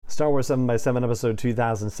Star Wars 7 by 7 episode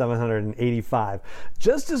 2785.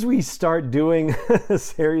 Just as we start doing a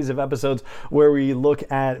series of episodes where we look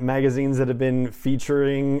at magazines that have been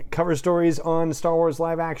featuring cover stories on Star Wars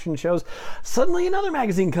live action shows, suddenly another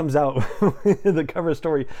magazine comes out with the cover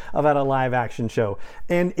story about a live action show.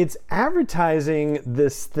 And it's advertising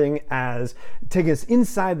this thing as taking us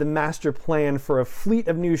inside the master plan for a fleet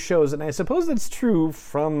of new shows. And I suppose that's true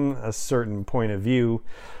from a certain point of view.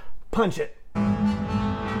 Punch it.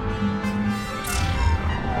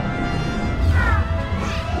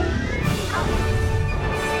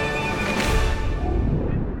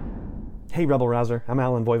 Hey Rebel Rouser, I'm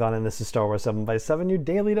Alan Voivod and this is Star Wars 7 by 7, your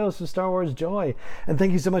daily dose of Star Wars joy. And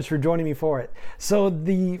thank you so much for joining me for it. So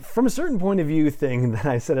the from a certain point of view thing that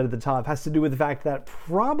I said at the top has to do with the fact that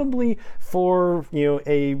probably for,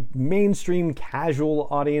 a mainstream casual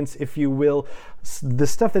audience, if you will, the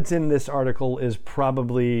stuff that's in this article is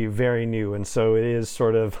probably very new, and so it is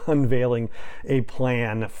sort of unveiling a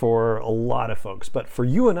plan for a lot of folks. But for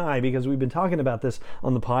you and I, because we've been talking about this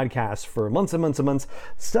on the podcast for months and months and months,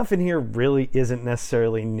 stuff in here really isn't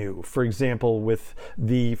necessarily new. For example, with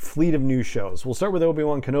the fleet of new shows, we'll start with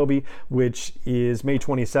Obi-Wan Kenobi, which is May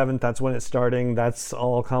 27th. That's when it's starting. That's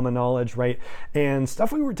all common knowledge, right? And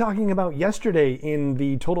stuff we were talking about yesterday in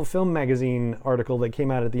the Total Film Magazine article that came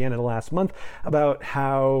out at the end of the last month, about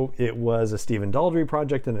how it was a Stephen Daldry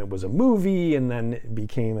project and it was a movie and then it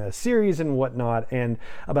became a series and whatnot, and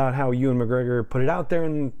about how Ewan McGregor put it out there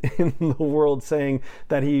in the world saying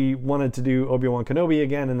that he wanted to do Obi-Wan Kenobi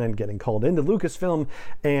again, and then getting called into Lucasfilm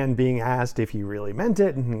and being asked if he really meant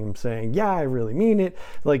it, and him saying, yeah, I really mean it.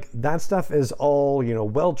 Like, that stuff is all,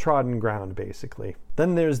 well-trodden ground, basically.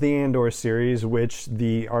 Then there's the Andor series, which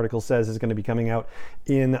the article says is going to be coming out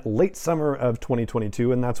in late summer of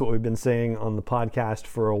 2022, and that's what we've been saying on the podcast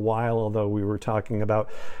for a while, although we were talking about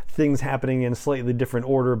things happening in a slightly different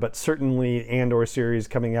order, but certainly Andor series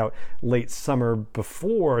coming out late summer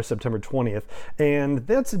before September 20th. And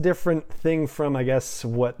that's a different thing from, I guess,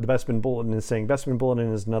 what the Bespin Bulletin is saying. Bespin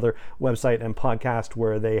Bulletin is another website and podcast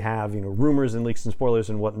where they have, rumors and leaks and spoilers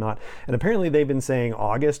and whatnot. And apparently they've been saying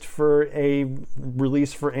August for a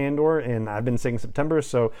release for Andor, and I've been saying September,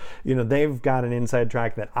 so they've got an inside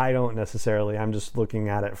track that I don't necessarily. I'm just looking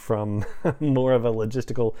at it from more of a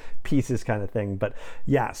logistical pieces kind of thing. But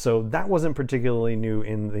yeah, so that wasn't particularly new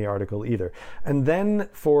in the article either. And then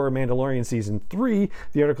for Mandalorian season 3,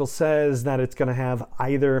 the article says that it's going to have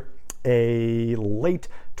either a late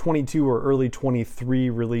 22 or early 23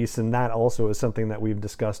 release, and that also is something that we've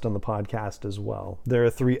discussed on the podcast as well. There are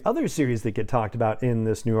 3 other series that get talked about in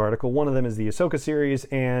this new article. One of them is the Ahsoka series,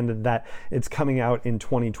 and that it's coming out in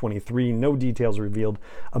 2023. No details revealed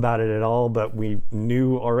about it at all, but we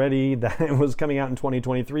knew already that it was coming out in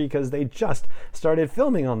 2023 because they just started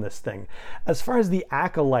filming on this thing. As far as the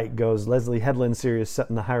Acolyte goes, Leslie Headland series set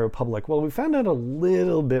in the High Republic, well, we found out a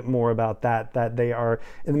little bit more about that they are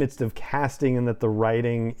in the midst of casting and that the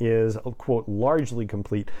writing is, quote, largely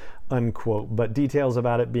complete, unquote, but details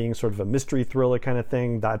about it being sort of a mystery thriller kind of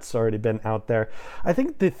thing, that's already been out there. I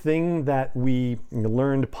think the thing that we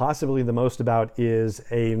learned possibly the most about is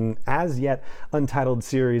an as yet untitled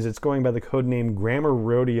series. It's going by the codename Grammar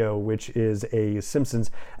Rodeo, which is a Simpsons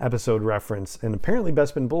episode reference, and apparently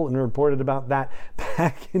Bespin Bulletin reported about that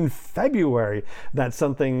back in February, that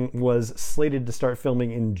something was slated to start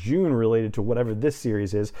filming in June related to whatever this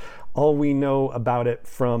series is. All we know about it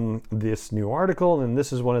from this new article, and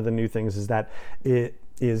this is one of the new things, is that it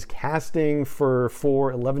is casting for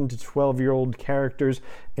 4 11 to 12-year-old characters,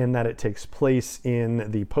 and that it takes place in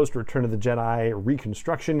the post-Return of the Jedi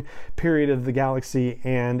reconstruction period of the galaxy,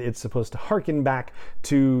 and it's supposed to harken back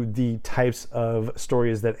to the types of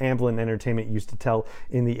stories that Amblin Entertainment used to tell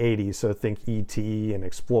in the 80s. So think E.T. and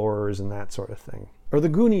Explorers and that sort of thing. Or the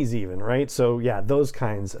Goonies even, right? So yeah, those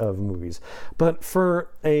kinds of movies. But for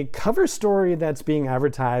a cover story that's being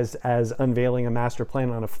advertised as unveiling a master plan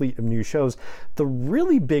on a fleet of new shows, the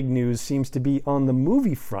really big news seems to be on the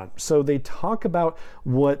movie front. So they talk about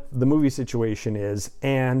what the movie situation is,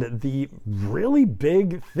 and the really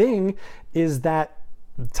big thing is that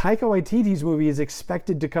Taika Waititi's movie is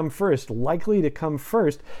expected to come first, likely to come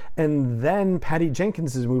first, and then Patty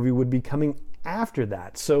Jenkins's movie would be coming after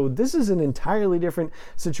that. So this is an entirely different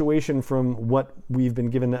situation from what we've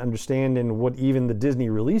been given to understand and what even the Disney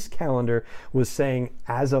release calendar was saying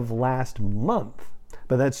as of last month.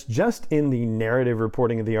 But that's just in the narrative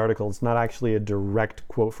reporting of the article. It's not actually a direct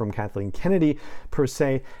quote from Kathleen Kennedy per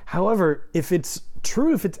se. However, if it's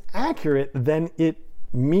true, if it's accurate, then it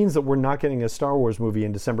means that we're not getting a Star Wars movie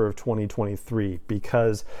in December of 2023,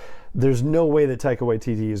 because There's no way that Taika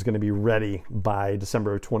Waititi is going to be ready by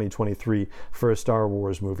December of 2023 for a Star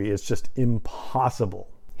Wars movie. It's just impossible.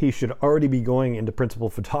 He should already be going into principal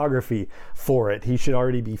photography for it. He should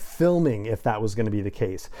already be filming if that was going to be the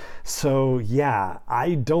case. So yeah,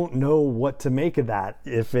 I don't know what to make of that.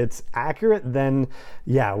 If it's accurate, then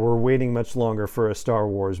yeah, we're waiting much longer for a Star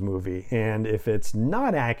Wars movie. And if it's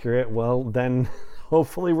not accurate, well, then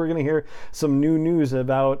hopefully we're going to hear some new news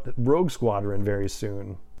about Rogue Squadron very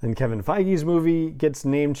soon. And Kevin Feige's movie gets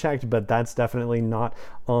name checked, but that's definitely not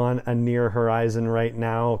on a near horizon right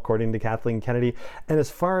now, according to Kathleen Kennedy. And as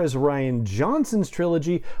far as Rian Johnson's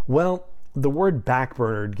trilogy, well, the word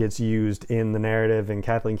backburnered gets used in the narrative, and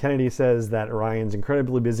Kathleen Kennedy says that Ryan's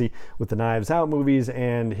incredibly busy with the Knives Out movies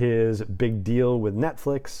and his big deal with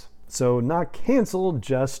Netflix. So not canceled,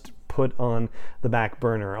 just put on the back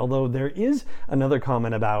burner. Although there is another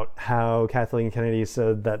comment about how Kathleen Kennedy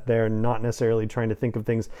said that they're not necessarily trying to think of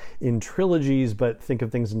things in trilogies, but think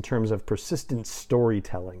of things in terms of persistent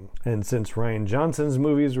storytelling. And since Rian Johnson's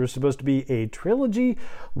movies were supposed to be a trilogy,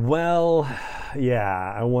 well,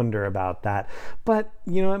 yeah, I wonder about that. But,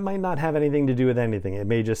 you know, it might not have anything to do with anything. It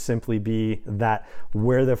may just simply be that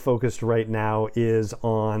where they're focused right now is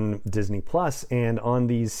on Disney Plus and on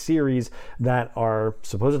these series that are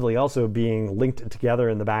supposedly also being linked together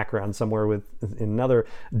in the background somewhere with another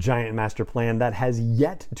giant master plan that has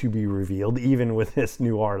yet to be revealed, even with this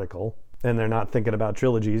new article. And they're not thinking about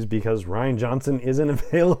trilogies because Rian Johnson isn't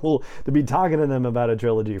available to be talking to them about a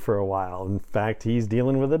trilogy for a while. In fact, he's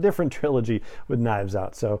dealing with a different trilogy with Knives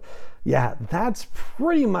Out. So yeah, that's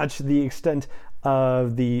pretty much the extent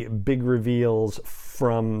of the big reveals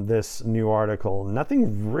from this new article.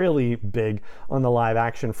 Nothing really big on the live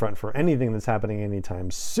action front for anything that's happening anytime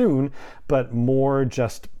soon, but more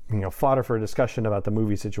just, fodder for a discussion about the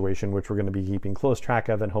movie situation, which we're going to be keeping close track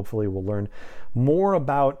of, and hopefully we'll learn more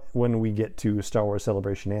about when we get to Star Wars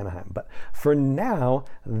Celebration Anaheim. But for now,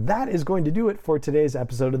 that is going to do it for today's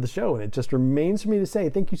episode of the show, and it just remains for me to say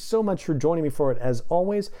thank you so much for joining me for it as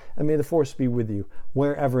always, and may the Force be with you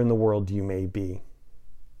wherever in the world you may be.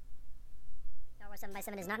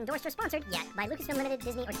 7x7 is not endorsed or sponsored yet by Lucasfilm Limited,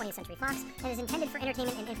 Disney, or 20th Century Fox, and is intended for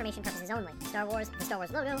entertainment and information purposes only. Star Wars, the Star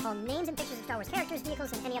Wars logo, all names and pictures of Star Wars characters,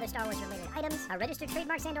 vehicles, and any other Star Wars-related items are registered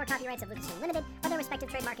trademarks and/or copyrights of Lucasfilm Limited, or their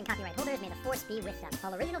respective trademark and copyright holders. May the Force be with them.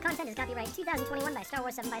 All original content is copyright 2021 by Star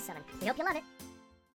Wars 7x7. We hope you love it.